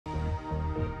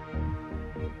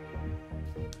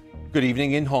Good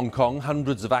evening. In Hong Kong,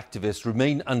 hundreds of activists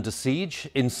remain under siege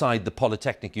inside the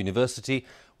Polytechnic University,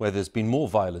 where there's been more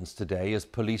violence today as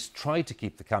police try to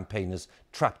keep the campaigners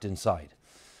trapped inside.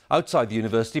 Outside the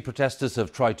university, protesters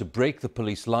have tried to break the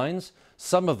police lines,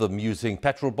 some of them using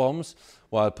petrol bombs,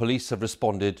 while police have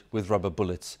responded with rubber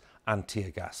bullets and tear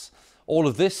gas. All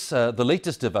of this, the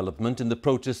latest development in the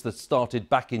protest that started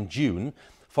back in June,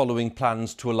 following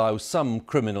plans to allow some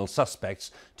criminal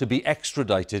suspects to be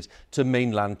extradited to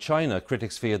mainland China.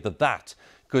 Critics feared that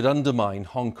could undermine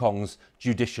Hong Kong's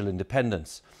judicial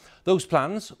independence. Those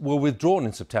plans were withdrawn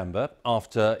in September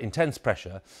after intense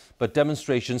pressure, but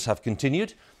demonstrations have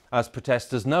continued as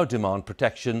protesters now demand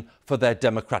protection for their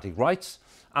democratic rights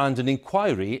and an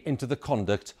inquiry into the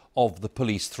conduct of the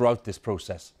police throughout this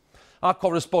process. Our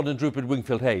correspondent Rupert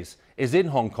Wingfield-Hayes is in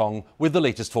Hong Kong with the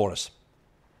latest for us.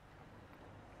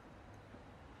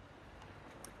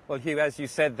 Well, Hugh, as you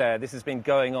said there, this has been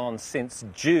going on since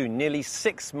June, nearly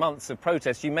 6 months of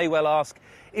protest. You may well ask,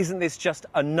 isn't this just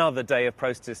another day of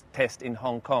protest in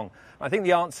Hong Kong? I think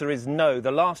the answer is no. The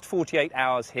last 48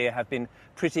 hours here have been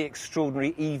pretty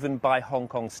extraordinary, even by Hong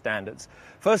Kong standards.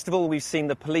 First of all, we've seen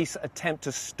the police attempt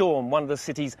to storm one of the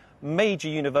city's major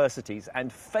universities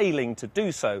and failing to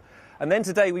do so. And then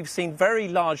today we've seen very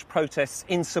large protests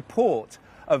in support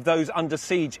of those under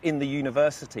siege in the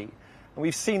university. And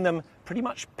we've seen them pretty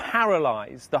much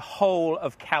paralyse the whole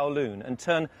of Kowloon and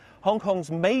turn Hong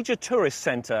Kong's major tourist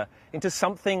centre into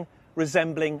something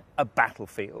resembling a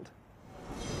battlefield.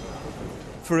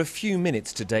 For a few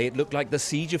minutes today, it looked like the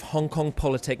siege of Hong Kong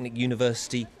Polytechnic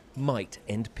University might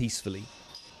end peacefully.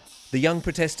 The young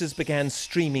protesters began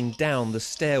streaming down the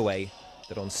stairway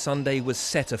that on Sunday was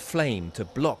set aflame to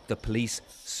block the police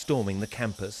storming the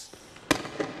campus.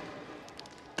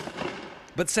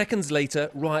 But seconds later,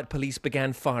 riot police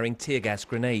began firing tear gas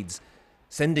grenades,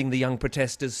 sending the young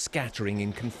protesters scattering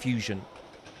in confusion.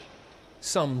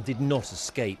 Some did not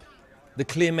escape. The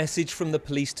clear message from the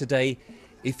police today: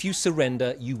 if you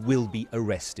surrender, you will be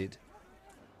arrested.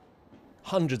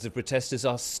 Hundreds of protesters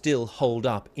are still holed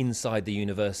up inside the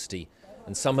university,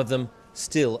 and some of them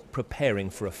still preparing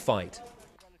for a fight.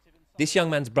 This young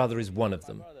man's brother is one of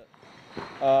them.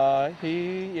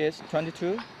 He is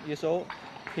 22 years old.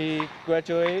 He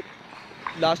graduated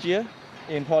last year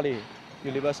in Poly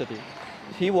University.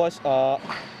 He was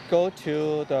go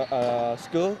to the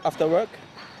school after work,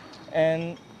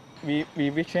 and we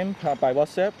reached him by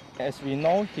WhatsApp. As we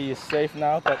know, he is safe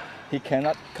now, but he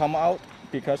cannot come out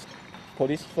because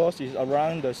police force is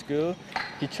around the school.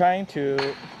 He tried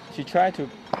to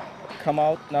come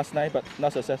out last night, but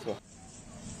not successful.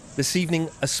 This evening,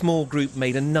 a small group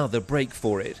made another break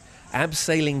for it,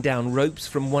 abseiling down ropes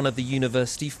from one of the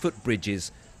university footbridges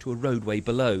to a roadway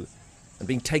below and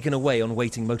being taken away on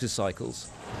waiting motorcycles.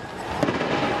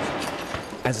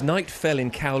 As night fell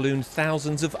in Kowloon,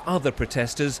 thousands of other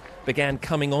protesters began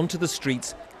coming onto the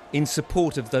streets in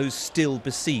support of those still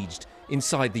besieged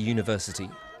inside the university.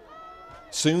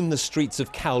 Soon the streets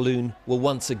of Kowloon were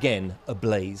once again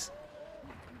ablaze.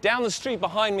 Down the street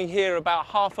behind me here, about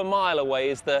half a mile away,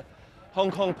 is the Hong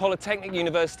Kong Polytechnic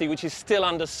University, which is still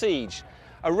under siege.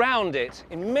 Around it,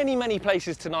 in many, many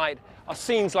places tonight, are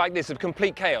scenes like this of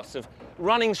complete chaos, of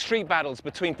running street battles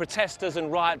between protesters and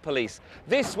riot police.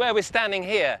 This, where we're standing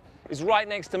here, is right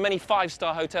next to many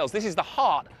five-star hotels. This is the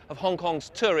heart of Hong Kong's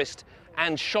tourist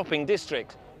and shopping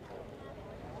district.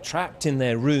 Trapped in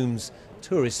their rooms,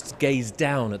 tourists gaze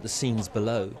down at the scenes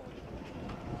below.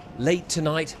 Late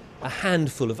tonight, a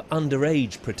handful of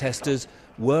underage protesters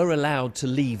were allowed to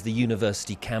leave the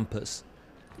university campus.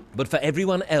 But for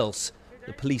everyone else,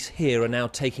 the police here are now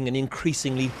taking an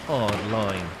increasingly hard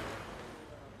line.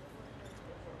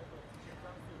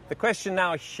 The question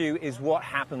now, Hugh, is what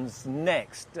happens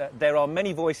next? There are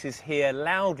many voices here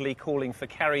loudly calling for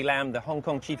Carrie Lam, the Hong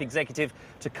Kong chief executive,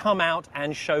 to come out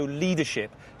and show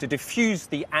leadership, to diffuse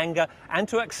the anger and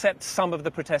to accept some of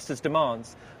the protesters'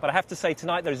 demands. But I have to say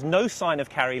tonight there is no sign of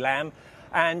Carrie Lam,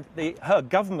 and her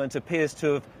government appears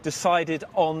to have decided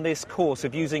on this course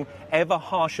of using ever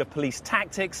harsher police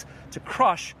tactics to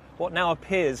crush what now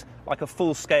appears like a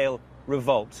full-scale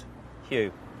revolt.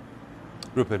 Hugh.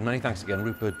 Rupert, many thanks again.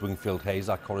 Rupert Wingfield-Hayes,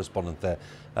 our correspondent there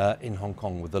in Hong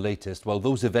Kong with the latest. Well,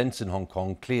 those events in Hong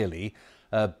Kong clearly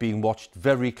being watched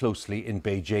very closely in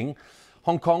Beijing.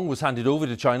 Hong Kong was handed over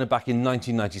to China back in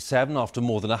 1997 after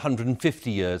more than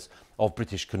 150 years of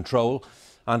British control.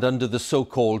 And under the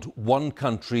so-called one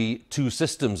country, two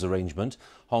systems arrangement,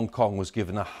 Hong Kong was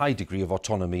given a high degree of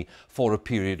autonomy for a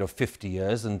period of 50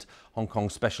 years, and Hong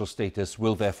Kong's special status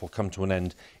will therefore come to an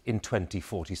end in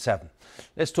 2047.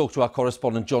 Let's talk to our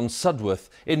correspondent John Sudworth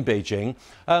in Beijing.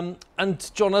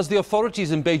 And John, as the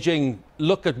authorities in Beijing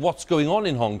look at what's going on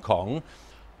in Hong Kong,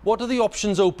 what are the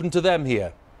options open to them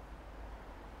here?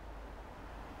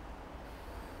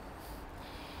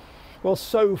 Well,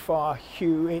 so far,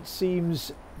 Hugh, it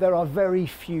seems there are very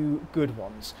few good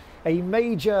ones. A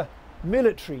major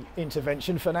military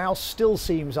intervention for now still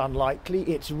seems unlikely.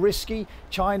 It's risky.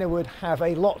 China would have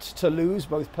a lot to lose,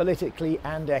 both politically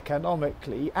and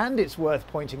economically. And it's worth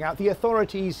pointing out, the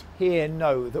authorities here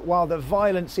know that while the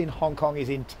violence in Hong Kong is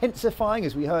intensifying,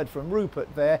 as we heard from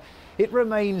Rupert there, it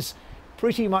remains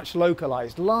pretty much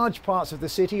localized. Large parts of the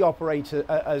city operate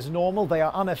as normal. They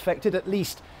are unaffected, at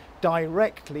least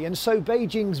directly, and so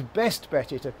Beijing's best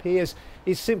bet, it appears,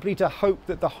 is simply to hope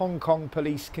that the Hong Kong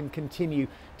police can continue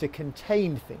to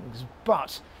contain things.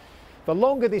 But the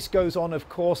longer this goes on, of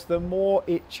course, the more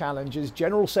it challenges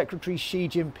General Secretary Xi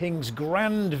Jinping's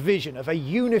grand vision of a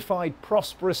unified,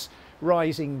 prosperous,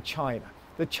 rising China.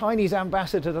 The Chinese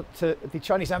ambassador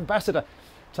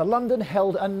to London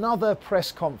held another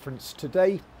press conference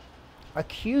today,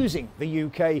 accusing the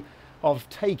UK of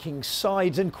taking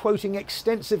sides and quoting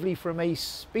extensively from a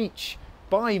speech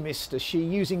by Mr. Xi,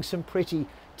 using some pretty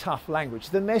tough language.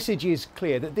 The message is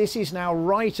clear that this is now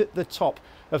right at the top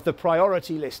of the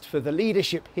priority list for the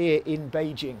leadership here in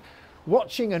Beijing,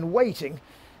 watching and waiting,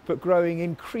 but growing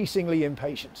increasingly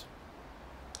impatient.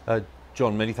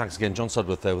 John, many thanks again. John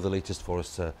Sudworth there with the latest for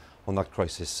us on that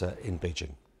crisis in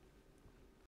Beijing.